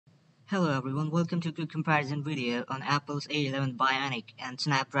Hello everyone, welcome to a quick comparison video on Apple's A11 Bionic and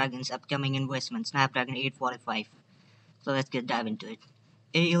Snapdragon's upcoming investment, Snapdragon 845. So let's get dive into it.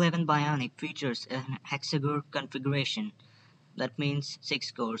 A11 Bionic features a hexagon configuration. That means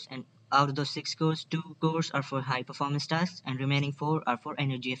 6 cores, and out of those 6 cores, 2 cores are for high performance tasks and remaining 4 are for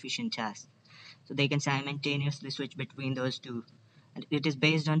energy efficient tasks. So they can simultaneously switch between those two. And it is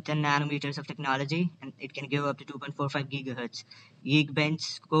based on 10 nanometers of technology, and it can go up to 2.45 gigahertz. Geekbench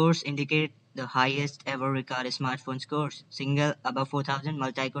scores indicate the highest ever recorded smartphone scores, single above 4000,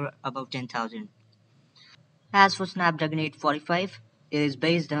 multi-core above 10,000. As for Snapdragon 845, it is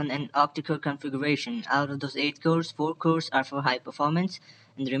based on an octa-core configuration. Out of those 8 cores, 4 cores are for high performance,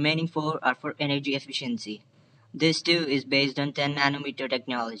 and the remaining 4 are for energy efficiency. This too is based on 10 nanometer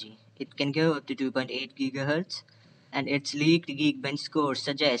technology. It can go up to 2.8 gigahertz, and its leaked Geekbench score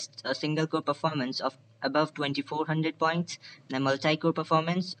suggests a single core performance of above 2400 points and a multi-core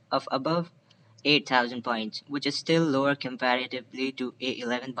performance of above 8000 points, which is still lower comparatively to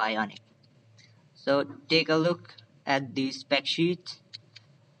A11 Bionic. So take a look at the spec sheet.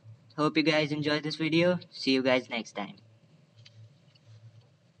 Hope you guys enjoyed this video. See you guys next time.